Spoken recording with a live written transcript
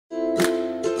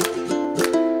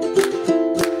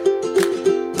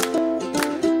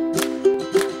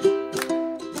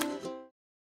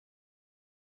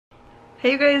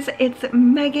Hey you guys, it's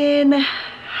Megan.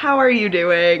 How are you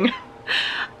doing?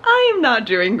 I am not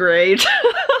doing great.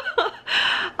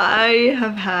 I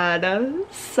have had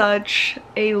such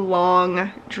a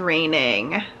long,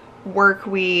 draining work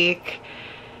week.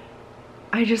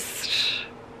 I just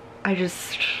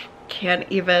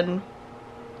can't even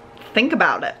think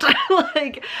about it.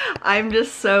 Like, I'm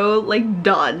just so like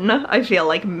done, I feel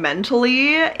like,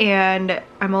 mentally, and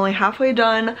I'm only halfway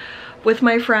done with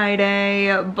my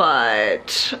Friday,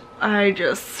 but I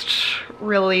just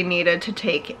really needed to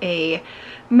take a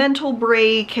mental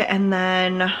break and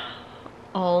then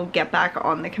I'll get back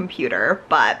on the computer.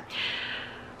 But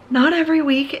not every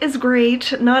week is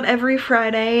great. Not every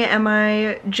Friday am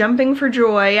I jumping for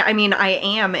joy. I mean, I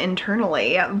am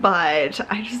internally, but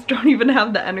I just don't even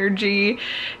have the energy,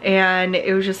 and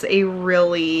it was just a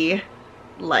really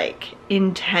like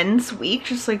intense week,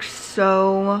 just like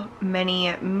so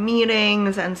many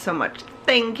meetings and so much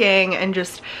thinking and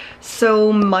just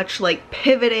so much like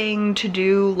pivoting to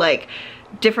do like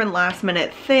different last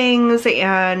minute things,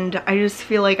 and I just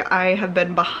feel like I have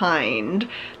been behind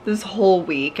this whole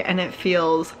week and it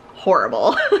feels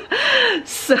horrible.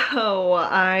 So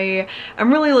I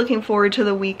am really looking forward to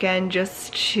the weekend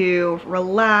just to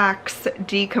relax,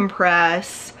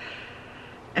 decompress,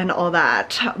 and all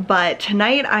that. But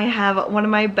tonight I have one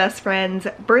of my best friend's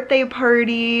birthday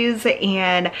parties,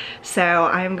 and so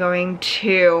I'm going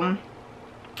to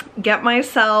get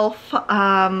myself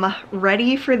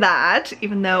ready for that,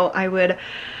 even though I would,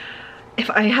 if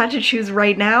I had to choose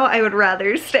right now, I would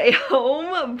rather stay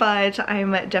home, but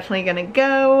I'm definitely gonna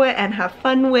go and have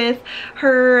fun with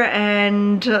her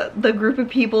and the group of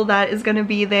people that is gonna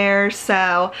be there.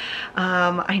 So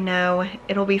I know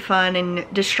it'll be fun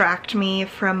and distract me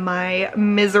from my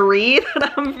misery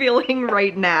that I'm feeling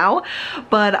right now.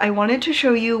 But I wanted to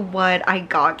show you what I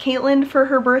got Caitlin for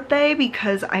her birthday,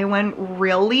 because I went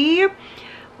really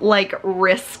like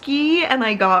risky and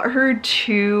I got her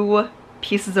 2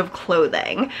 pieces of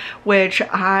clothing, which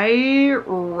I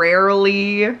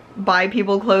rarely buy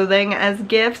people clothing as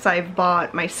gifts. I've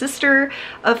bought my sister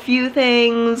a few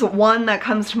things. One that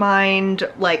comes to mind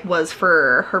like was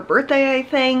for her birthday, I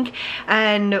think,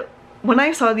 and when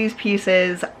I saw these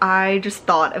pieces, I just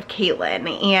thought of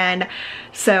Caitlin, and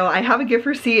so I have a gift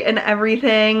receipt and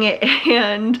everything,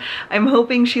 and I'm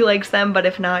hoping she likes them, but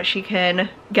if not, she can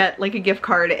get like a gift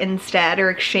card instead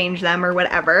or exchange them or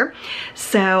whatever.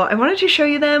 So I wanted to show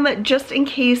you them just in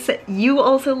case you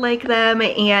also like them,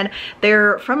 and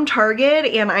they're from Target,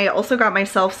 and I also got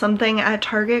myself something at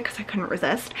Target because I couldn't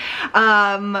resist.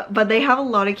 But they have a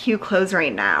lot of cute clothes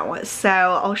right now, so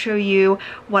I'll show you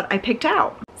what I picked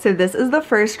out. So this is the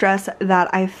first dress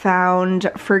that I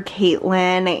found for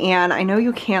Caitlin, and I know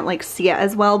you can't like see it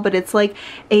as well, but it's like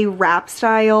a wrap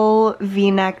style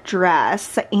v-neck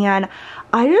dress, and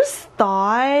I just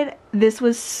thought this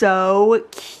was so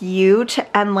cute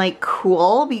and like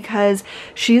cool because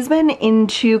she's been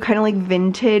into kind of like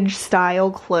vintage style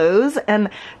clothes,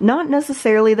 and not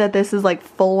necessarily that this is like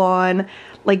full on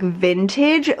like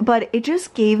vintage, but it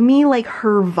just gave me like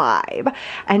her vibe,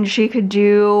 and she could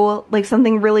do like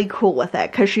something really cool with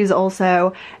it because she's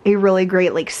also a really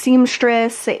great like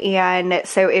seamstress. And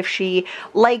so if she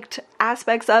liked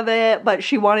aspects of it but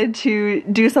she wanted to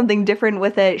do something different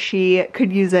with it, she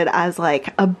could use it as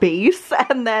like a base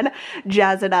and then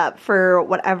jazz it up for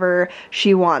whatever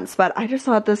she wants. But I just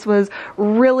thought this was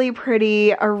really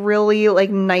pretty, a really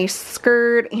like nice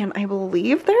skirt, and I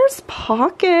believe there's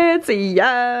pockets.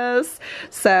 Yes,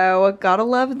 so gotta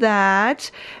love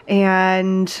that,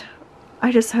 and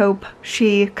I just hope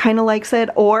she kind of likes it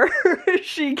or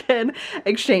she can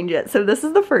exchange it. So this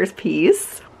is the first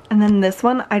piece. And then this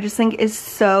one I just think is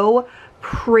so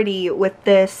pretty with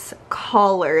this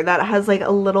collar that has like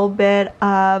a little bit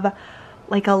of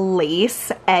like a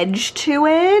lace edge to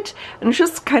it. And it's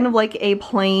just kind of like a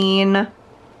plain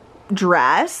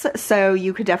dress, so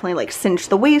you could definitely like cinch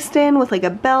the waist in with like a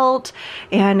belt,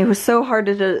 and it was so hard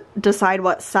to decide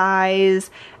what size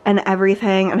and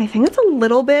everything. And I think it's a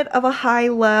little bit of a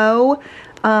high-low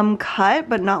cut,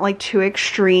 but not like too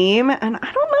extreme, and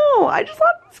I don't know, I just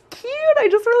thought it was cute. I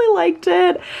just really liked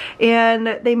it,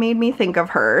 and they made me think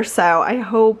of her, so I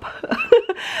hope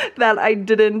that I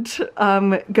didn't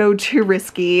go too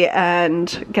risky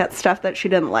and get stuff that she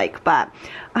didn't like, but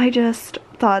I just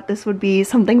thought this would be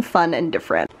something fun and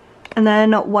different. And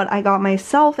then what I got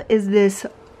myself is this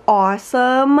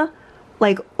awesome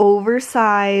like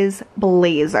oversized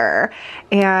blazer,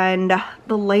 and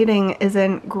the lighting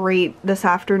isn't great this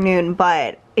afternoon,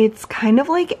 but it's kind of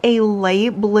like a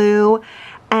light blue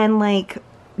and like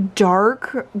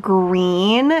dark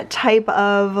green type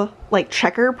of like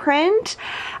checker print,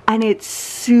 and it's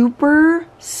super,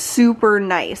 super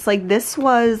nice. Like this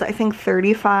was, I think,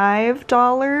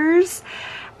 $35,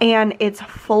 and it's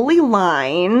fully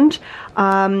lined.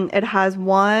 It has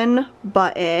one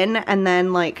button and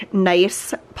then like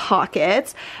nice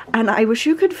pockets, and I wish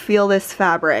you could feel this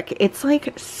fabric. It's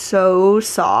like so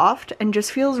soft and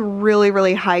just feels really,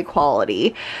 really high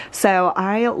quality. So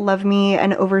I love me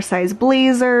an oversized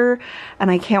blazer, and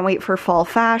I can't wait for fall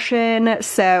fashion.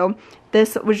 So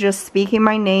this was just speaking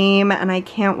my name, and I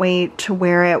can't wait to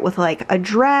wear it with like a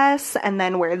dress and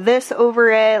then wear this over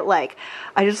it. Like,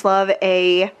 I just love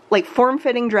a like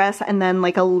form-fitting dress and then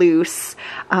like a loose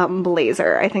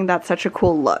blazer. I think that's such a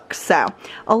cool look. So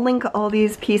I'll link all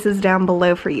these pieces down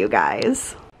below for you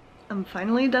guys. I'm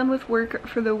finally done with work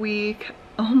for the week.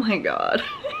 Oh my god.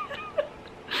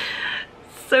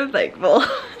 So thankful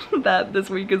that this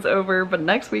week is over, but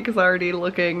next week is already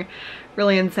looking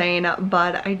really insane.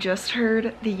 But I just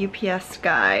heard the UPS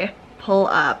guy pull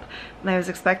up, and I was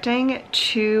expecting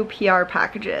 2 PR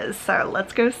packages, so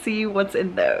let's go see what's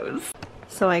in those.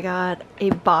 So I got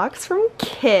a box from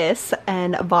Kiss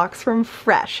and a box from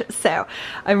Fresh. So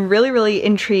I'm really, really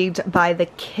intrigued by the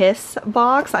Kiss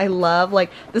box. I love,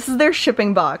 like, this is their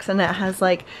shipping box, and it has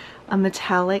like a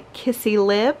metallic kissy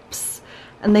lips.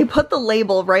 And they put the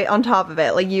label right on top of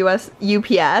it, like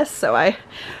UPS, so I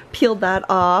peeled that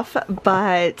off.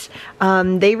 But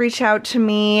they reached out to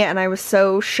me, and I was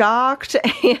so shocked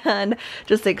and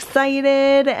just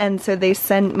excited. And so they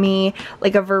sent me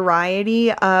like a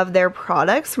variety of their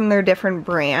products from their different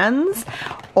brands.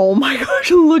 Oh my gosh,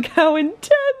 look how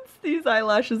intense these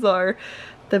eyelashes are.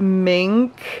 The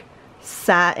mink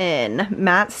satin,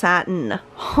 matte satin,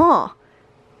 huh?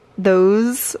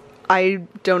 Those, I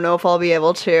don't know if I'll be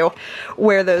able to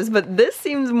wear those, but this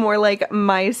seems more like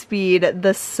my speed.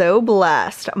 The So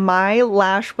Blessed, My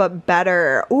Lash But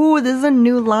Better. Ooh, this is a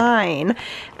new line.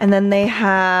 And then they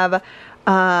have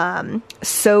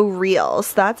So Real.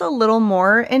 So that's a little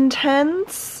more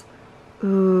intense.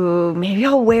 Ooh, maybe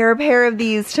I'll wear a pair of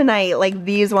these tonight, like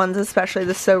these ones, especially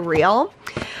the So Real.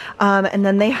 And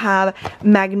then they have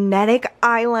magnetic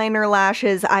eyeliner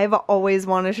lashes. I've always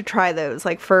wanted to try those,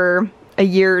 like for a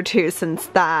year or two since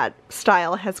that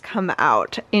style has come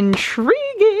out.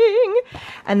 Intriguing.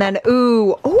 And then,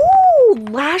 ooh,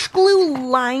 lash glue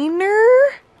liner.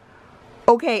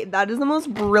 Okay, that is the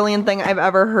most brilliant thing I've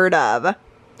ever heard of.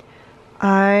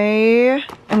 I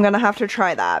am gonna have to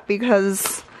try that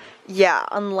because, yeah,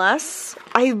 unless,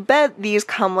 I bet these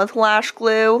come with lash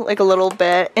glue, like a little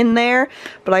bit in there,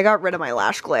 but I got rid of my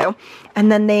lash glue. And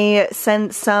then they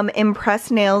sent some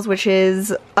Impress Nails, which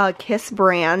is a Kiss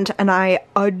brand, and I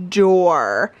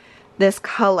adore this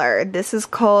color. This is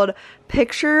called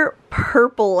Picture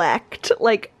Purplect,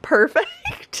 like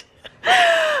perfect.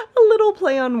 A little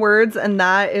play on words, and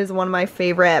that is one of my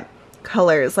favorite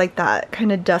colors, like that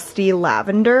kind of dusty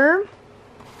lavender.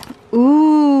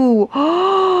 Ooh,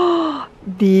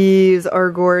 these are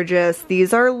gorgeous.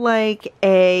 These are like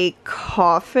a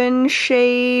coffin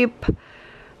shape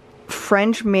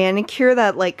French manicure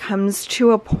that like comes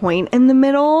to a point in the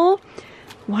middle.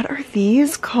 What are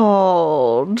these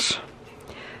called?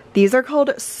 These are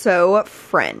called So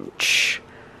French.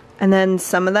 And then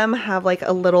some of them have like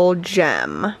a little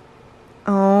gem.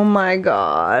 Oh my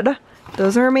god.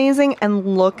 Those are amazing,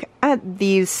 and look at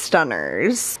these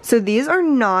stunners. So these are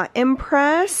not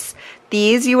Impress.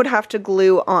 These you would have to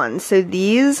glue on. So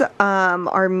these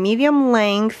are medium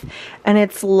length, and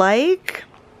it's like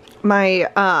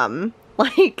my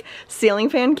like ceiling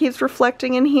fan keeps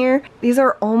reflecting in here. These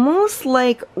are almost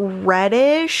like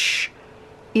reddish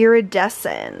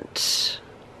iridescent.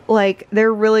 Like,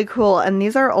 they're really cool, and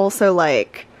these are also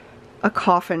like a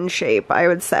coffin shape, I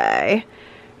would say.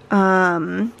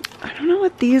 I don't know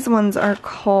what these ones are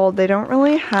called. They don't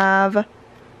really have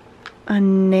a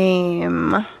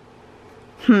name.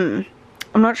 I'm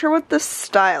not sure what this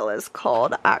style is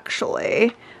called,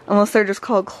 actually. Unless they're just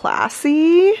called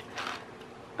classy.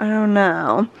 I don't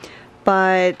know.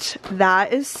 But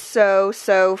that is so,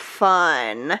 so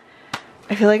fun.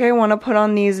 I feel like I want to put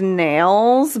on these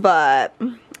nails, but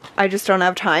I just don't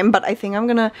have time. But I think I'm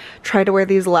gonna try to wear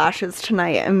these lashes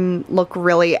tonight and look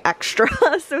really extra.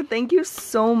 So thank you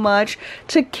so much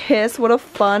to Kiss. What a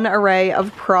fun array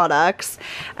of products.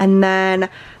 And then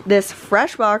this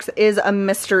Fresh box is a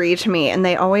mystery to me, and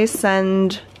they always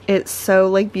send it so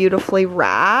like beautifully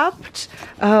wrapped.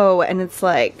 Oh, and it's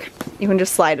like you can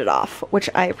just slide it off, which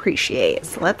I appreciate.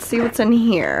 So let's see what's in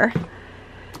here.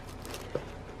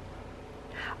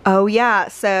 Oh yeah,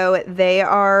 so they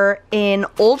are in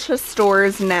Ulta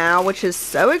stores now, which is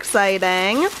so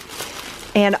exciting.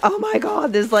 And oh my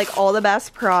god, this is like all the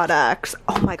best products.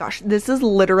 Oh my gosh, this is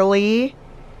literally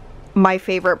my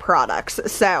favorite products.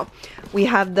 So we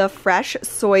have the Fresh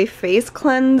Soy Face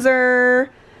Cleanser,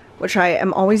 which I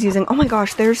am always using. Oh my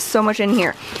gosh, there's so much in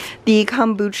here. The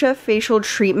Kombucha Facial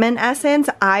Treatment Essence.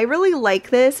 I really like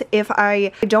this if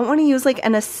I don't want to use like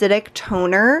an acidic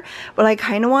toner, but I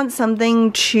kind of want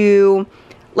something to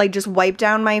like just wipe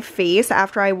down my face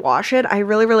after I wash it. I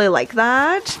really, really like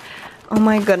that. Oh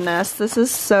my goodness, this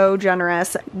is so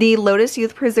generous. The Lotus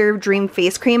Youth Preserve Dream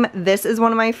Face Cream. This is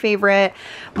one of my favorite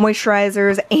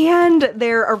moisturizers, and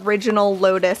their original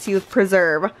Lotus Youth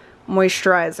Preserve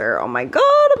moisturizer. Oh my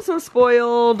god, I'm so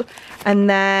spoiled. And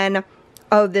then,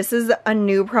 oh, this is a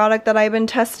new product that I've been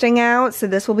testing out, so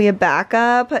this will be a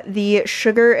backup. The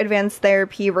Sugar Advanced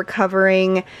Therapy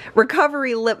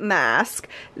Recovery Lip Mask.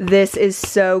 This is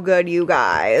so good, you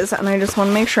guys, and I just want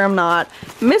to make sure I'm not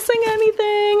missing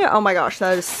anything. Oh my gosh,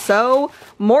 that is so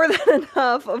more than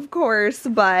enough, of course,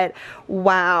 but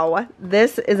wow,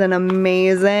 this is an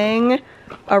amazing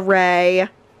array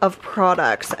of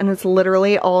products, and it's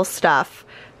literally all stuff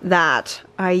that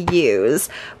I use.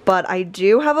 But I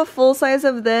do have a full size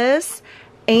of this,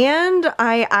 and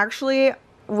I actually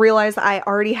realized I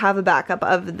already have a backup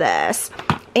of this.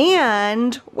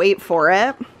 And wait for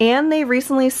it, and they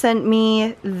recently sent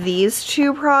me these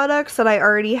two products that I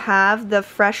already have, the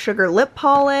Fresh Sugar Lip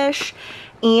Polish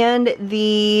and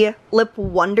the Lip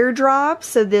Wonder Drop.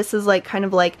 So this is like kind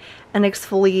of like an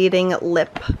exfoliating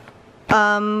lip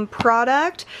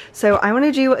product. So I want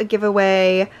to do a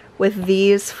giveaway with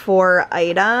these 4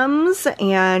 items,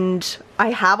 and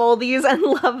I have all these and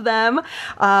love them,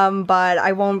 but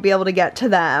I won't be able to get to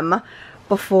them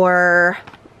before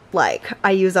like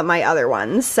I use up my other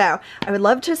ones. So I would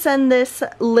love to send this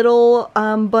little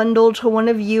bundle to one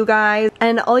of you guys,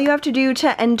 and all you have to do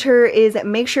to enter is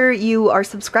make sure you are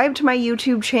subscribed to my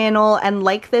YouTube channel and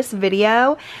like this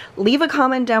video. Leave a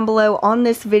comment down below on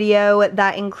this video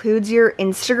that includes your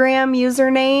Instagram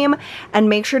username, and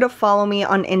make sure to follow me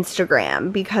on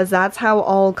Instagram, because that's how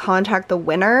I'll contact the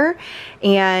winner,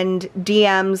 and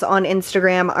DMs on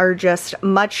Instagram are just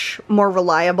much more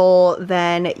reliable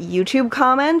than YouTube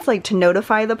comments, like to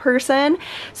notify the person.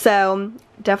 So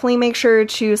definitely make sure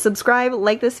to subscribe,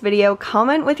 like this video,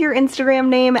 comment with your Instagram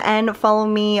name, and follow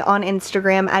me on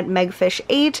Instagram at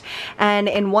megfish8, and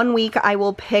in 1 week I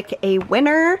will pick a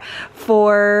winner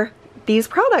for these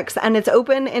products, and it's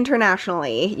open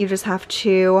internationally. You just have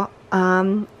to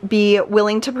be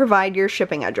willing to provide your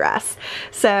shipping address.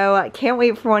 So I can't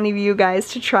wait for one of you guys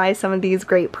to try some of these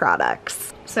great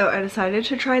products. So I decided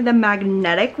to try the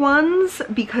magnetic ones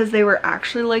because they were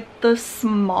actually like the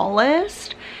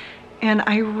smallest, and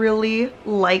I really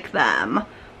like them.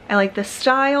 I like the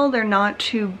style. They're not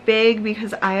too big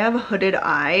because I have hooded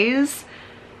eyes,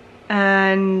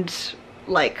 and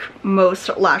like most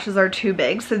lashes are too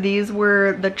big. So these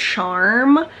were the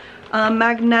Charm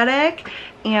magnetic,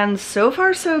 and so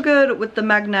far so good with the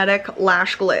magnetic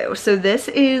lash glue. So this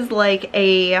is like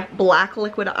a black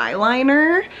liquid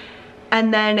eyeliner,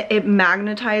 and then it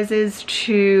magnetizes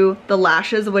to the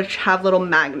lashes, which have little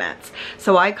magnets.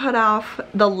 So I cut off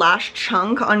the lash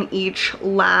chunk on each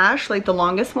lash, like the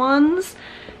longest ones,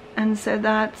 and so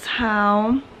that's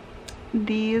how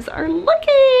these are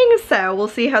looking. So we'll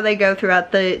see how they go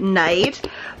throughout the night,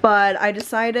 but I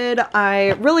decided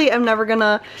I really am never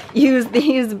gonna use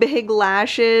these big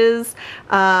lashes,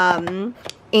 and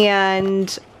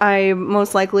I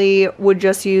most likely would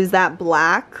just use that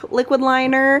black liquid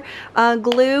liner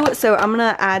glue. So I'm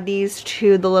gonna add these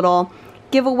to the little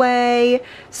giveaway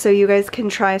so you guys can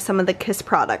try some of the Kiss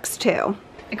products too.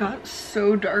 It got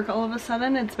so dark all of a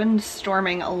sudden. It's been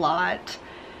storming a lot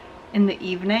in the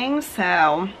evening,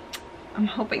 so I'm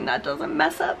hoping that doesn't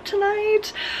mess up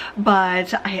tonight,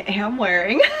 but I am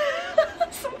wearing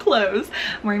some clothes.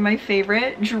 I'm wearing my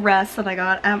favorite dress that I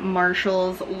got at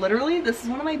Marshall's. Literally, this is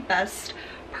one of my best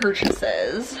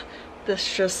purchases.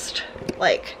 This just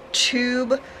like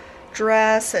tube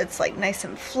dress. It's like nice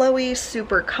and flowy,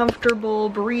 super comfortable,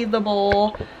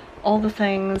 breathable, all the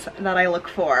things that I look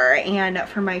for. And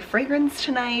for my fragrance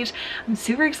tonight, I'm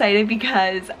super excited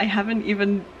because I haven't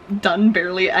even done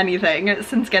barely anything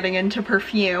since getting into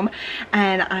perfume,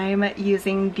 and I'm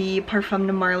using the Parfum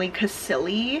de Marly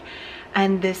Cassili,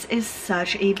 and this is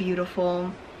such a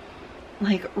beautiful,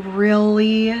 like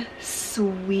really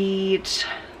sweet,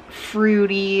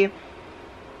 fruity,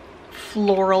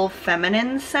 floral,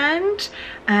 feminine scent,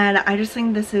 and I just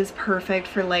think this is perfect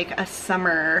for like a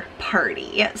summer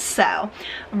party. So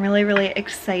I'm really, really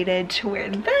excited to wear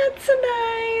that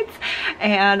tonight.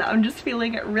 and I'm just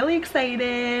feeling really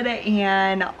excited,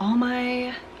 and all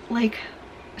my like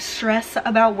stress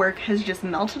about work has just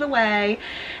melted away,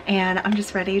 and I'm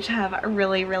just ready to have a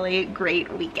really, really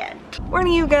great weekend.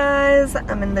 Morning, you guys.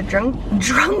 I'm in the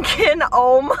drunken,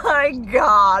 oh my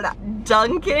god,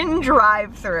 Dunkin'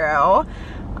 drive-thru.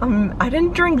 I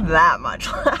didn't drink that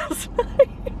much last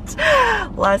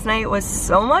night. Last night was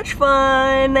so much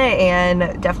fun,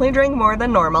 and definitely drank more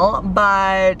than normal,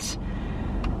 but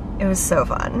it was so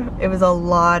fun. It was a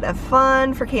lot of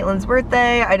fun for Caitlin's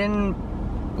birthday. I didn't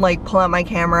like pull out my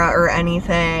camera or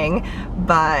anything,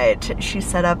 but she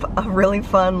set up a really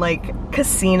fun like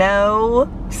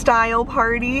casino style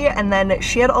party, and then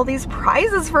she had all these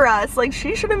prizes for us. Like,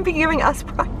 she shouldn't be giving us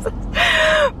prizes,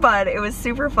 but it was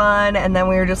super fun. And then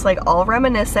we were just like all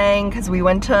reminiscing because we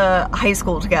went to high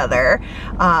school together,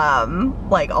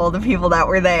 like all the people that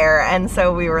were there, and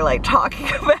so we were like talking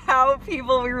about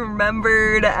people we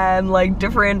remembered and like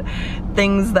different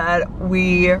things that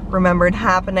we remembered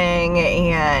happening,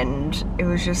 and it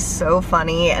was just so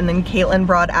funny. And then Caitlin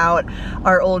brought out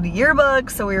our old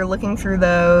yearbooks, so we were looking through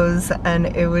those, and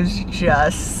it was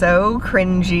just so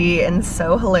cringy and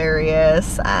so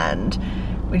hilarious, and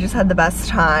we just had the best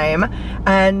time.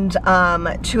 And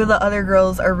two of the other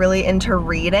girls are really into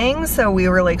reading, so we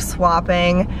were like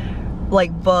swapping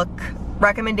like book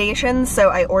recommendations. So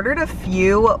I ordered a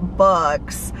few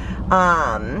books.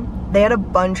 They had a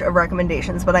bunch of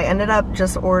recommendations, but I ended up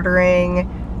just ordering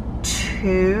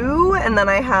 2, and then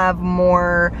I have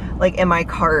more like in my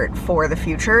cart for the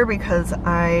future because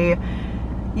I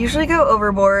usually go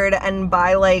overboard and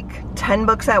buy like 10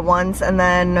 books at once, and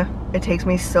then it takes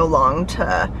me so long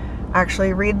to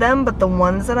actually read them. But the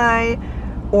ones that I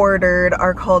ordered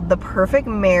are called The Perfect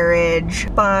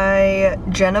Marriage by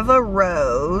Geneva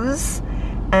Rose,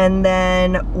 and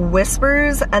then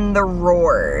Whispers and the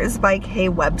Roars by Kay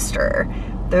Webster.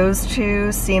 Those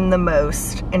two seem the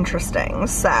most interesting,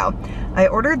 so I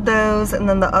ordered those. And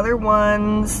then the other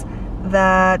ones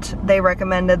that they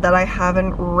recommended that I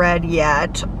haven't read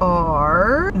yet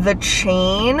are The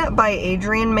Chain by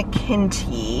Adrienne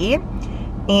McKinty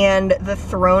and The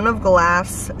Throne of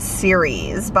Glass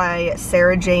series by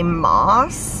Sarah J.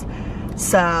 Maas.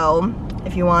 So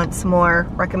if you want some more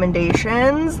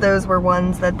recommendations, those were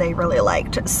ones that they really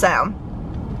liked. So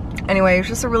anyway, it was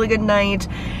just a really good night,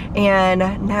 and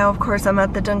now of course I'm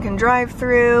at the Dunkin'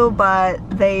 drive-thru, but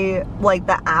they, like,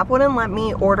 the app wouldn't let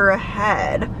me order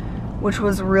ahead, which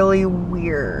was really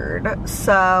weird.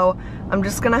 So I'm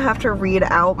just gonna have to read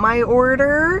out my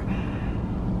order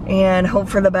and hope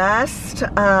for the best.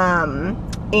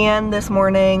 And this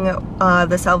morning,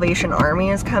 the Salvation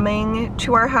Army is coming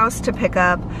to our house to pick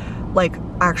up like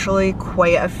actually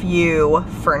quite a few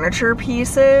furniture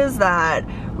pieces that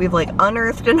we've like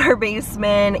unearthed in our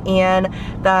basement and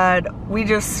that we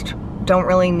just don't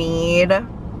really need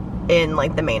in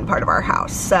like the main part of our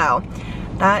house. So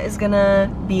that is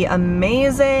gonna be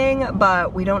amazing,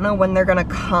 but we don't know when they're gonna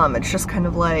come. It's just kind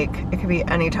of like, it could be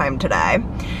any time today.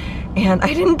 And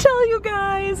I didn't tell you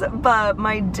guys, but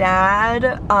my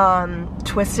dad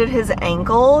twisted his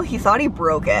ankle. He thought he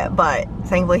broke it, but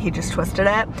thankfully he just twisted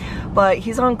it. But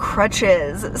he's on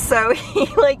crutches, so he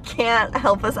like can't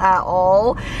help us at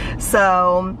all.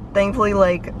 So thankfully,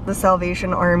 like, the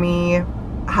Salvation Army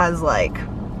has like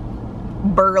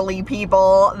burly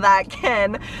people that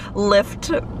can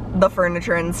lift the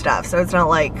furniture and stuff. So it's not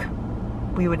like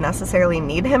we would necessarily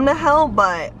need him to help,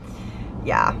 but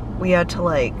yeah, we had to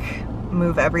like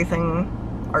move everything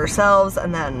ourselves,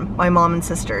 and then my mom and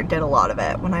sister did a lot of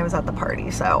it when I was at the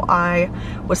party, so I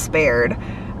was spared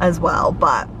as well.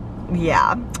 But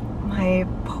yeah, my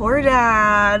poor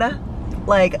dad,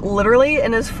 like literally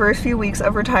in his first few weeks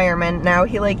of retirement, now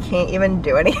he like can't even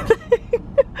do anything.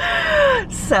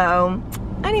 So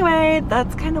anyway,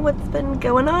 that's kind of what's been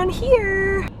going on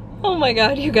here. Oh my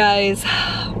god, you guys,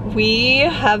 we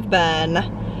have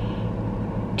been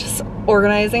just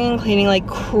organizing and cleaning like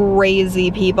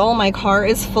crazy people. My car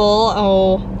is full.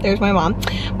 Oh, there's my mom.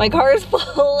 My car is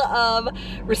full of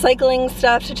recycling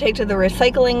stuff to take to the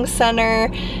recycling center,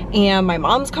 and my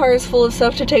mom's car is full of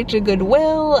stuff to take to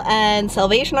Goodwill, and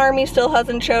Salvation Army still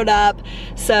hasn't showed up.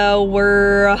 So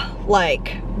we're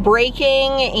like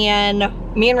breaking,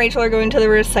 and me and Rachel are going to the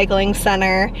recycling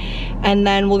center, and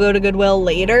then we'll go to Goodwill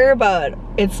later, but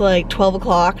it's like 12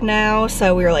 o'clock now,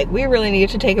 so we were like, we really need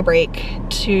to take a break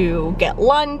to get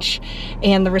lunch,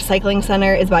 and the recycling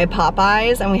center is by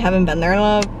Popeyes, and we haven't been there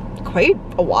in quite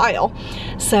a while.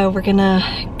 So we're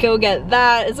gonna go get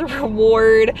that as a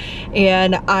reward,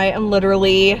 and I am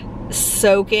literally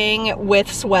soaking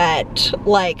with sweat,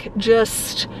 like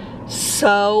just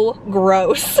so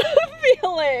gross.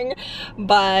 falling.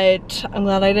 But I'm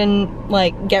glad I didn't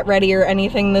like get ready or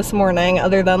anything this morning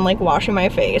other than like washing my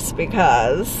face,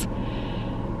 because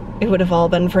it would have all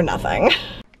been for nothing.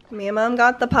 Me and Mom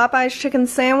got the Popeyes chicken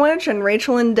sandwich, and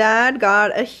Rachel and Dad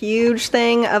got a huge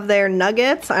thing of their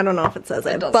nuggets. I don't know if it says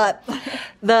it, but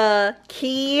the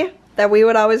key that we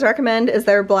would always recommend is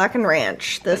their black and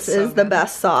ranch. This is the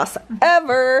best sauce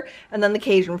ever. And then the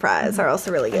Cajun fries are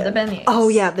also really good. And the beignets. Oh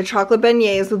yeah, the chocolate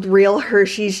beignets with real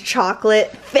Hershey's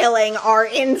chocolate filling are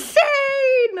insane.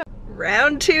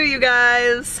 Round 2, you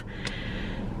guys.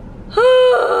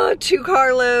 2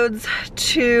 carloads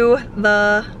to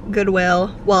the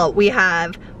Goodwill. Well, we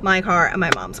have my car and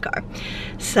my mom's car.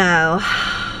 So,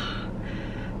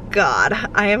 God,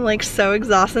 I am like so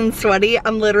exhausted and sweaty.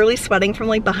 I'm literally sweating from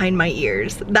like behind my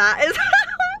ears. That is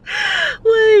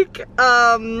like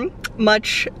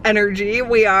much energy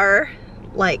we are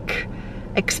like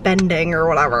expending or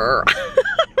whatever.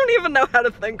 I don't even know how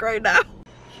to think right now.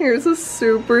 Here's a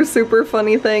super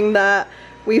funny thing that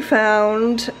we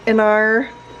found in our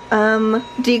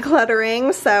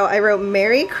decluttering. So I wrote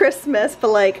Merry Christmas,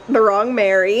 but like the wrong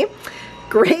Merry.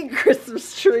 Great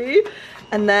Christmas tree.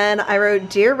 And then I wrote,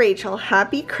 Dear Rachel,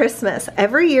 Happy Christmas.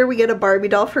 Every year we get a Barbie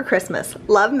doll for Christmas.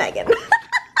 Love, Megan.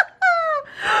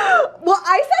 Well,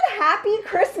 I said Happy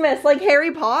Christmas like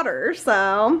Harry Potter,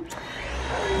 so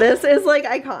this is like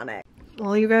iconic.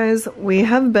 Well, you guys, we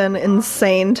have been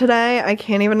insane today. I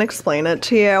can't even explain it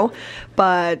to you,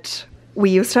 but we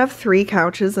used to have 3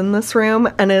 couches in this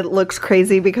room, and it looks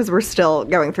crazy because we're still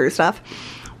going through stuff.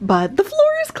 But the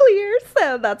floor is clear,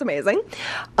 so that's amazing.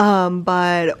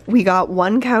 But we got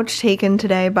 1 couch taken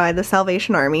today by the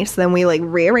Salvation Army, so then we like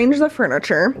rearranged the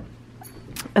furniture.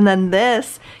 And then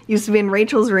this used to be in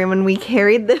Rachel's room, and we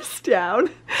carried this down, and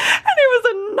it was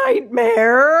a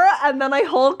nightmare. And then I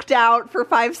hulked out for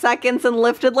 5 seconds and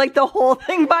lifted like the whole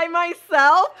thing by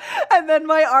myself, and then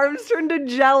my arms turned to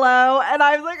jello, and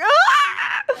I was like,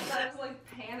 ah! I was like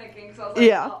panicking, so I was like,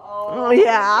 yeah. uh-oh,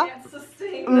 Yeah. I can't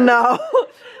sustain this. No.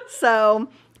 So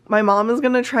my mom is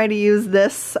gonna try to use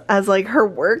this as like her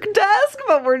work desk,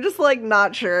 but we're just like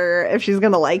not sure if she's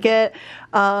gonna like it.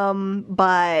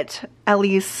 But at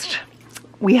least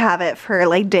we have it for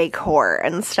like decor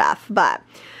and stuff. But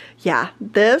yeah,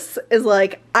 this is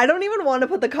like, I don't even want to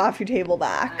put the coffee table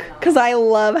back because I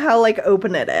love how like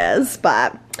open it is,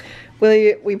 but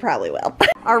we probably will.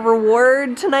 Our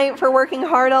reward tonight for working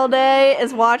hard all day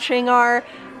is watching our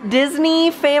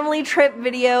Disney family trip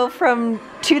video from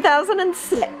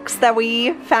 2006 that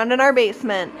we found in our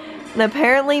basement. And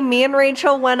apparently me and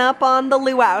Rachel went up on the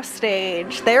luau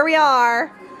stage. There we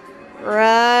are.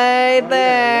 Right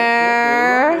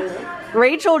there.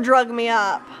 Rachel drug me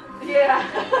up. Yeah.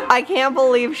 I can't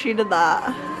believe she did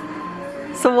that.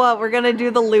 So what, we're gonna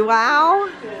do the luau?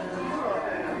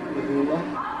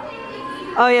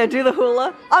 Oh yeah, do the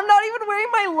hula. I'm not even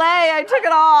wearing my lei, I took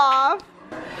it off.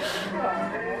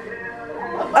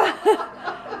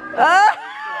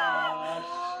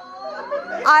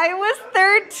 I was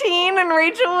 13 and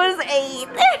Rachel was 8.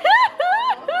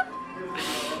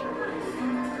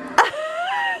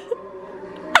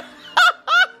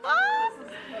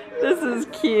 This is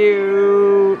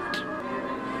cute.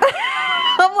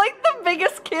 I'm like the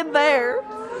biggest kid there.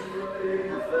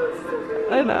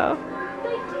 I know.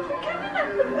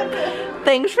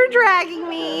 Thanks for dragging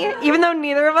me, even though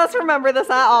neither of us remember this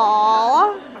at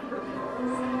all.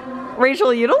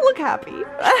 Rachel, you don't look happy.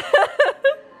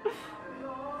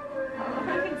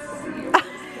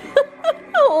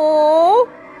 Oh,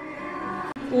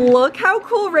 look how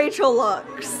cool Rachel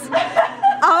looks.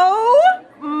 Oh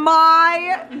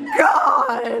my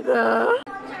God.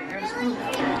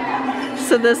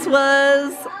 So this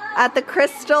was at the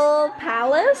Crystal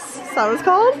Palace, is that what it's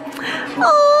called?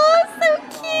 Oh, so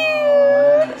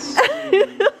cute. So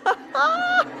cute.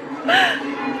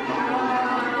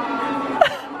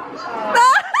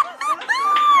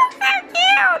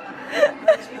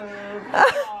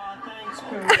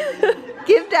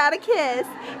 Give Dad a kiss.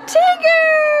 Tigger!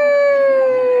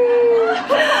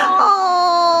 Oh!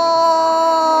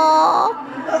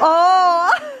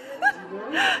 Oh!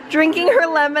 Drinking her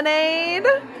lemonade.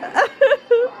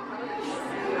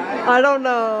 I don't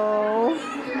know.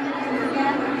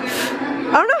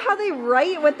 I don't know how they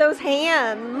write with those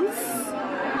hands.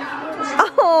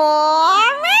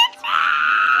 Oh,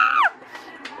 Richard!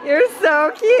 You're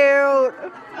so cute.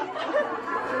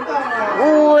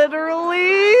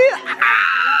 Literally.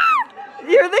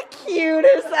 You're the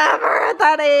cutest ever at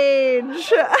that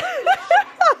age.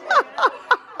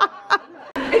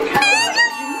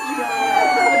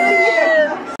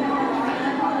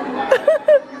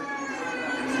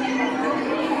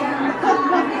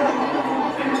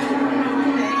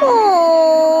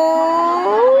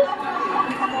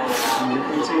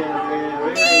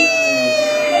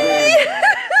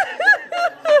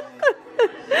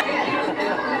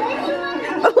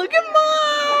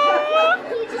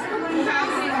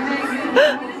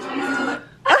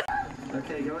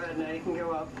 good. Now you can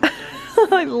go up.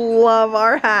 I love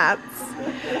our hats.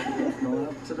 Going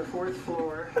up to the 4th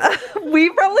floor. We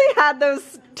probably had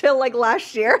those till like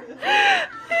last year.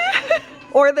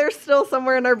 Or they're still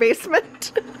somewhere in our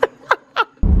basement.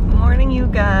 Morning, you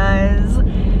guys.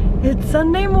 It's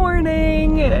Sunday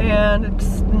morning and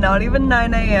it's not even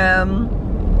 9 a.m.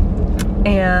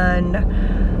 And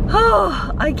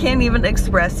oh, I can't even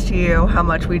express to you how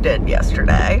much we did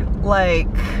yesterday. Like,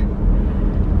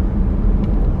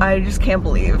 I just can't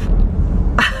believe.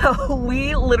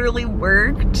 We literally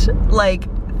worked like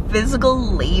physical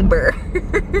labor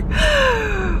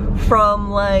from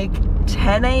like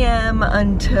 10 a.m.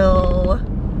 until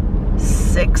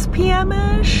 6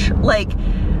 p.m.-ish, like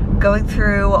going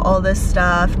through all this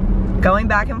stuff, going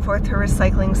back and forth to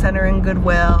recycling center and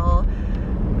Goodwill,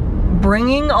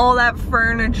 bringing all that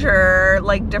furniture,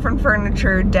 like different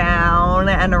furniture down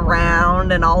and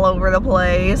around and all over the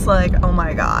place. Like, oh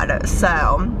my god.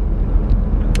 So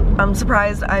I'm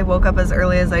surprised I woke up as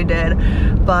early as I did,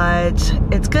 but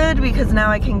it's good because now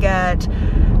I can get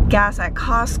gas at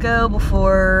Costco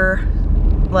before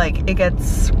like it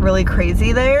gets really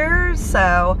crazy there.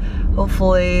 So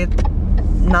hopefully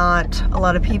not a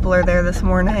lot of people are there this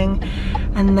morning.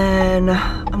 And then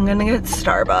I'm gonna get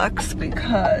Starbucks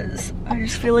because I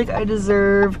just feel like I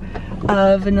deserve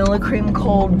a vanilla cream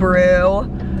cold brew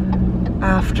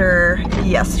after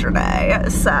yesterday.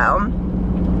 So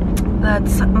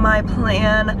that's my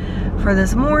plan for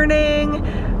this morning.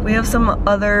 We have some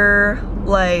other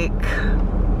like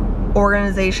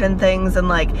organization things and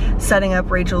like setting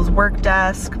up Rachel's work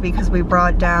desk because we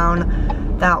brought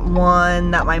down that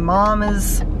one that my mom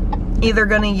is either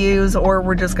gonna use or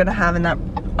we're just gonna have in that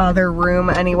other room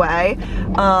anyway.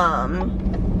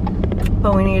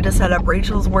 But we need to set up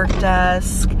Rachel's work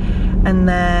desk, and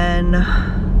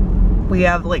then we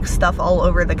have like stuff all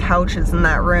over the couches in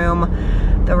that room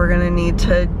that we're gonna need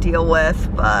to deal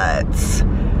with. But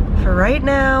for right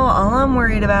now, all I'm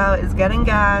worried about is getting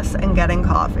gas and getting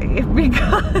coffee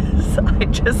because I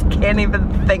just can't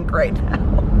even think right now.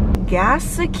 Gas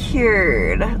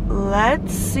secured.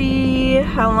 Let's see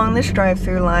how long this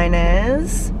drive-through line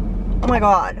is. Oh my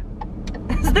god.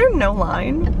 Is there no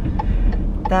line?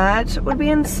 That would be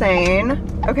insane.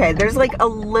 Okay, there's like a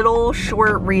little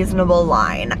short, reasonable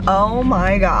line. Oh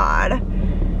my god.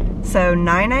 So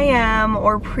 9 a.m.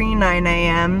 or pre-9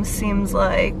 a.m. seems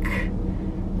like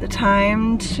the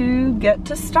time to get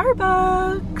to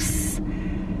Starbucks.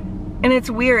 And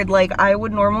it's weird, like I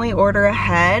would normally order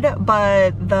ahead,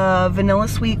 but the vanilla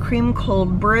sweet cream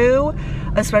cold brew,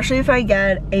 especially if I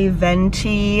get a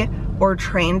venti or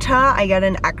Trenta, I get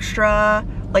an extra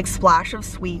like splash of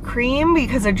sweet cream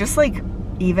because it just like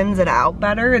evens it out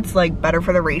better. It's like better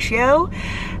for the ratio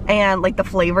and like the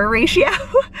flavor ratio.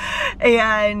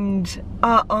 And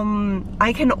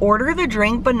I can order the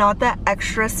drink but not the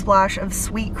extra splash of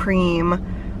sweet cream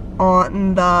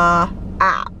on the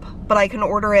app, but I can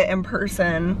order it in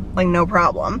person like no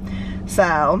problem.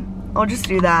 So I'll just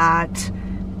do that,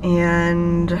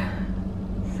 and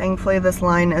thankfully this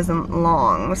line isn't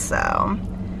long, so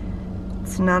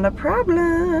it's not a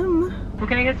problem. What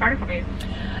can I get started for you?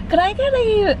 Could I get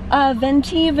a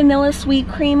venti vanilla sweet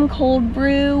cream cold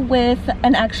brew with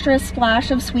an extra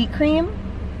splash of sweet cream?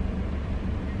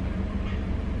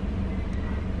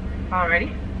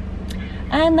 Alrighty.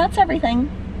 And that's everything.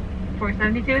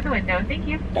 $4.72 at the window. Thank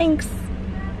you. Thanks.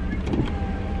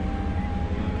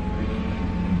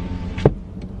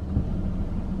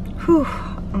 Whew,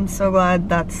 I'm so glad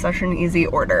that's such an easy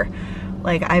order.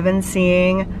 Like, I've been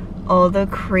seeing all the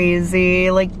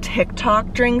crazy like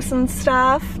TikTok drinks and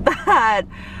stuff that,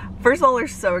 first of all, they're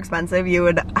so expensive. You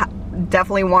would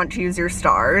definitely want to use your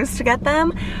stars to get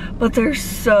them, but they're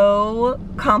so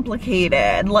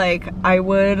complicated. Like, I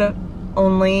would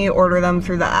only order them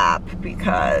through the app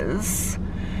because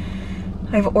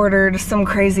I've ordered some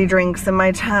crazy drinks in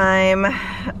my time,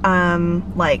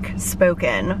 like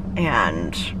spoken,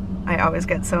 and I always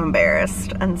get so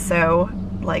embarrassed and so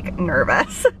like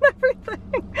nervous and everything.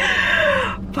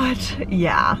 But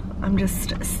yeah, I'm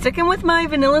just sticking with my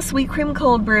vanilla sweet cream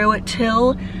cold brew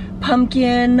till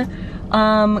pumpkin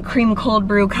cream cold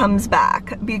brew comes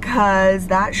back, because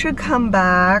that should come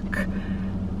back,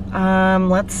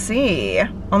 let's see,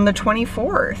 on the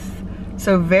 24th,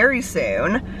 so very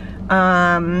soon.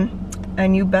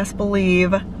 And you best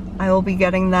believe I will be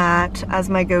getting that as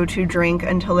my go-to drink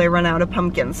until they run out of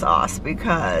pumpkin sauce,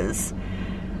 because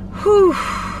whew,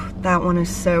 that one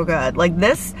is so good. Like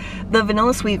this, the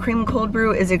vanilla sweet cream cold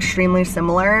brew is extremely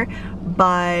similar,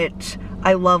 but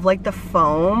I love like the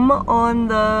foam on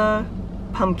the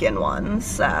pumpkin one,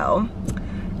 so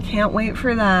can't wait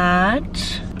for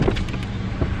that.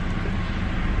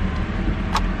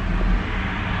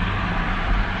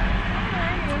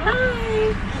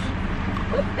 Hi.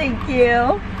 Well, thank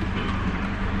you.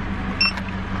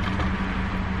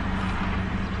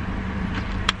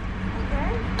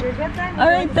 Okay, you're good then. All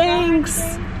right,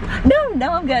 thanks.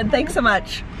 No, I'm good. Thanks so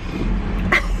much.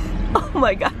 Oh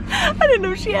my god, I didn't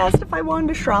know she asked if I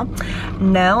wanted a straw.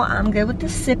 No, I'm good with the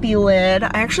sippy lid.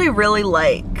 I actually really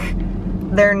like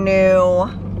their new,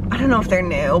 I don't know if they're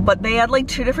new, but they had like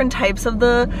 2 different types of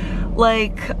the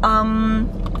like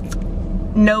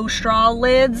no straw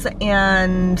lids,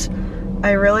 and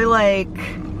I really like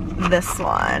this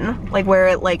one, like where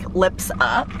it like lips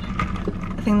up.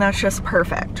 I think that's just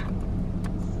perfect.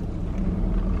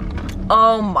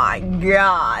 Oh my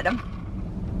god.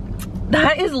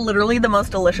 That is literally the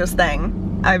most delicious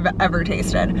thing I've ever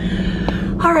tasted.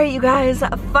 All right, you guys,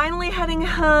 finally heading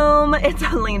home. It's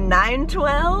only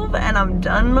 9:12 and I'm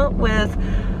done with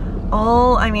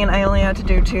all, I mean, I only had to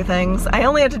do 2 things. I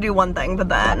only had to do 1 thing, but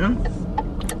then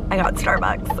I got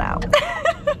Starbucks, so.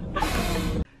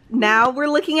 Now we're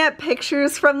looking at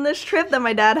pictures from this trip that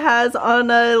my dad has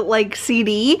on a like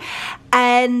CD,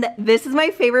 and this is my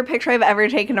favorite picture I've ever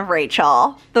taken of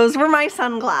Rachel. Those were my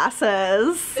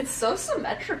sunglasses. It's so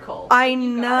symmetrical. I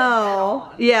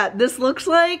know. Yeah, this looks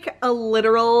like a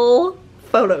literal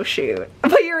photo shoot,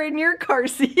 but you're in your car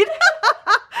seat.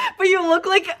 But you look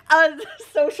like a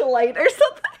socialite or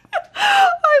something.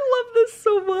 I love this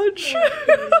so much.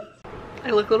 I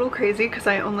look a little crazy because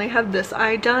I only have this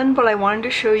eye done, but I wanted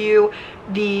to show you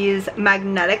these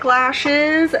magnetic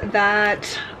lashes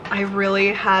that I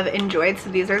really have enjoyed.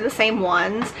 So these are the same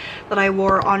ones that I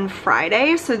wore on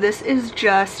Friday. So this is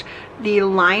just the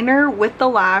liner with the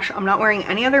lash. I'm not wearing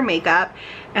any other makeup.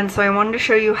 And so I wanted to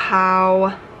show you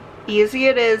how easy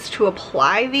it is to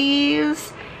apply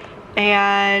these.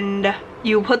 And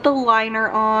you put the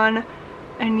liner on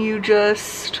and you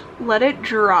just let it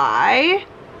dry.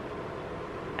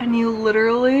 And you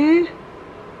literally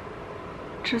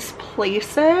just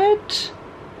place it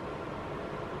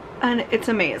and it's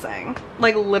amazing.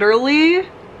 Like literally,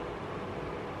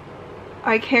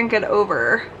 I can't get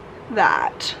over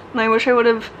that. And I wish I would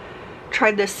have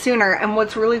tried this sooner. And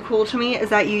what's really cool to me is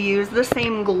that you use the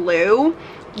same glue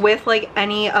with like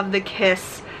any of the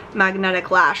Kiss magnetic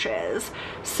lashes.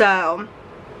 So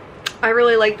I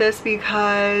really like this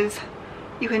because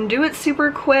you can do it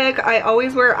super quick. I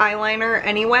always wear eyeliner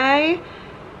anyway,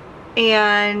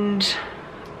 and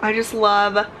I just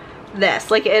love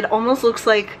this. Like it almost looks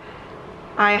like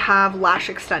I have lash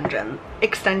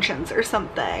extensions or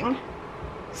something.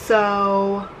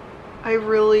 So I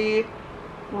really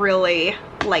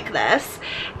like this.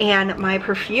 And my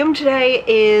perfume today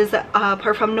is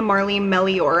Parfum de Marly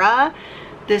Meliora.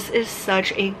 This is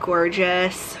such a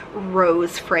gorgeous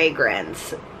rose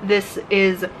fragrance. This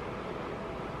is,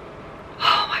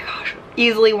 oh my gosh,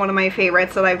 easily one of my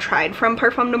favorites that I've tried from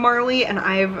Parfum de Marly, and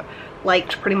I've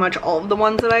liked pretty much all of the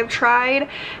ones that I've tried,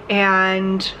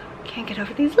 and can't get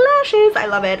over these lashes. I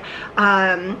love it.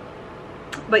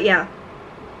 But yeah,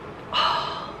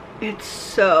 oh, it's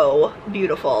so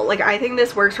beautiful. Like I think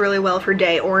this works really well for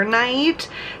day or night.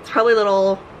 It's probably a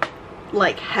little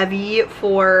like heavy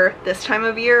for this time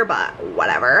of year, but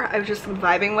whatever. I was just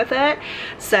vibing with it.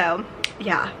 So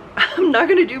yeah, I'm not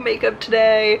gonna do makeup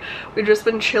today. We've just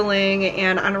been chilling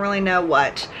and I don't really know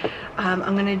what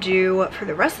I'm gonna do for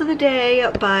the rest of the day,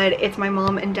 but it's my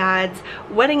mom and dad's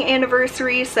wedding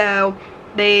anniversary, so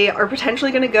they are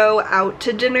potentially gonna go out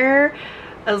to dinner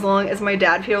as long as my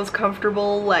dad feels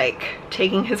comfortable like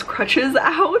taking his crutches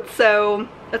out. So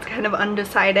that's kind of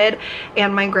undecided,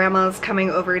 and my grandma's coming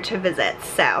over to visit,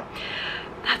 so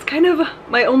that's kind of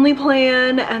my only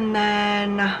plan. And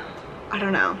then I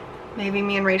don't know, maybe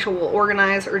me and Rachel will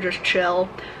organize or just chill,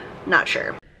 not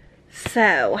sure.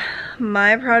 So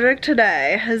my project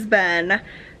today has been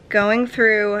going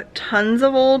through tons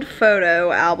of old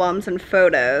photo albums and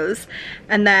photos,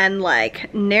 and then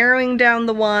like narrowing down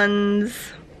the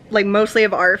ones like mostly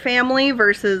of our family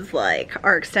versus like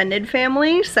our extended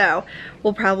family. So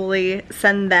we'll probably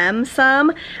send them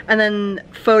some, and then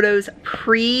photos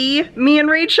pre me and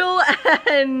Rachel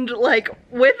and like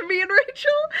with me and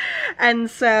Rachel. And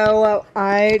so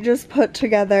I just put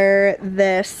together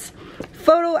this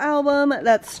photo album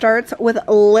that starts with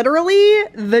literally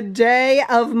the day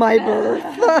of my birth.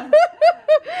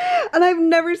 And I've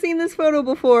never seen this photo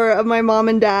before of my mom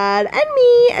and dad and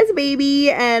me as a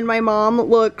baby, and my mom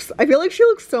looks, I feel like she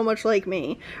looks so much like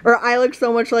me, or I look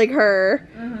so much like her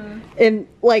in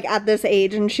like at this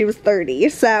age, and she was 30.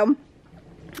 So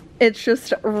it's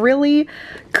just really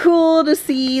cool to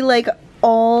see like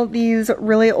all these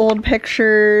really old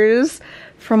pictures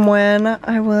from when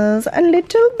I was a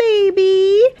little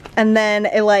baby. And then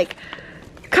it like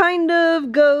kind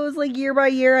of goes like year by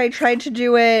year. I tried to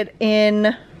do it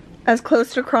in as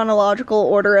close to chronological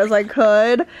order as I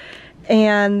could,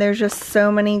 and there's just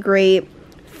so many great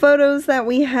photos that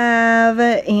we have,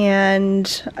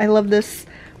 and I love this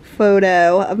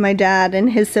photo of my dad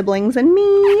and his siblings and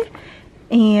me,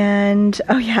 and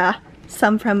oh yeah,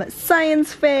 some from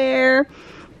science fair,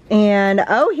 and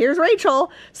oh, here's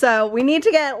Rachel. So we need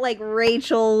to get like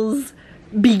Rachel's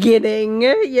beginning,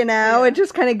 you know, it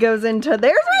just kind of goes into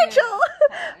there's Rachel.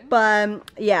 But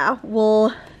yeah,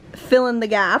 we'll fill in the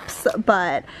gaps,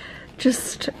 but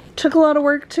just took a lot of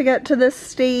work to get to this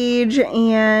stage,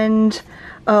 and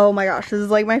oh my gosh, this is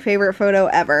like my favorite photo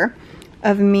ever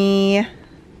of me,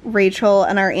 Rachel,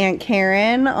 and our Aunt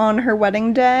Karen on her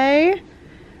wedding day.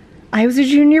 I was a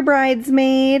junior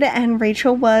bridesmaid and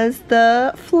Rachel was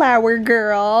the flower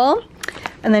girl.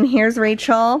 And then here's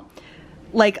Rachel,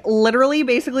 like literally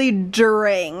basically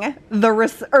during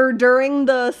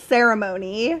the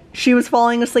ceremony, she was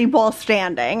falling asleep while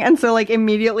standing. And so like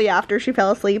immediately after, she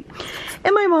fell asleep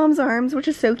in my mom's arms, which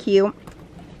is so cute.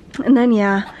 And then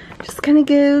yeah, just kind of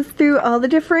goes through all the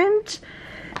different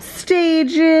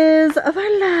stages of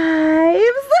our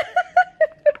lives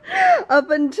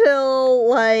up until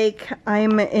like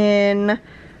I'm in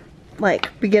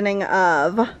like beginning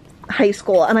of high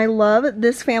school. And I love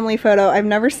this family photo. I've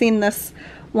never seen this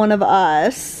one of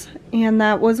us, and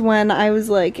that was when I was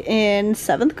like in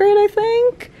 7th grade, I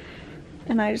think.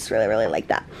 And I just really like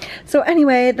that. So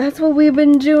anyway, that's what we've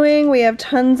been doing. We have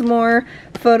tons more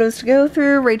photos to go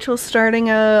through. Rachel's starting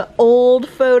a old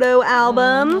photo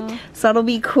album, so that'll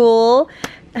be cool.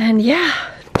 And yeah,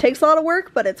 takes a lot of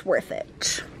work, but it's worth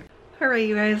it. Alright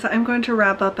you guys, I'm going to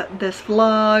wrap up this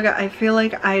vlog. I feel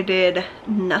like I did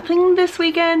nothing this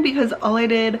weekend because all I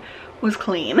did was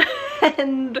clean.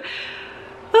 And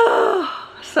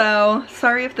so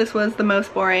sorry if this was the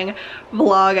most boring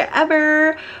vlog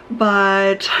ever,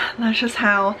 but that's just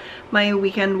how my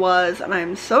weekend was, and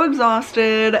I'm so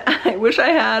exhausted. I wish I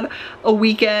had a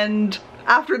weekend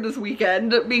after this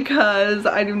weekend because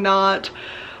I do not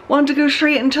want to go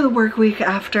straight into the work week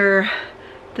after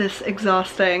this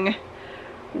exhausting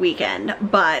weekend,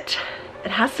 but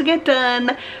it has to get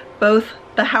done, both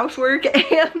the housework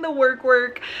and the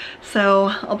work, so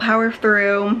I'll power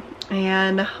through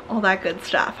and all that good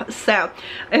stuff. So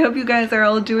I hope you guys are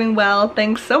all doing well.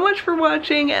 Thanks so much for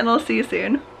watching, and I'll see you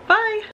soon. Bye!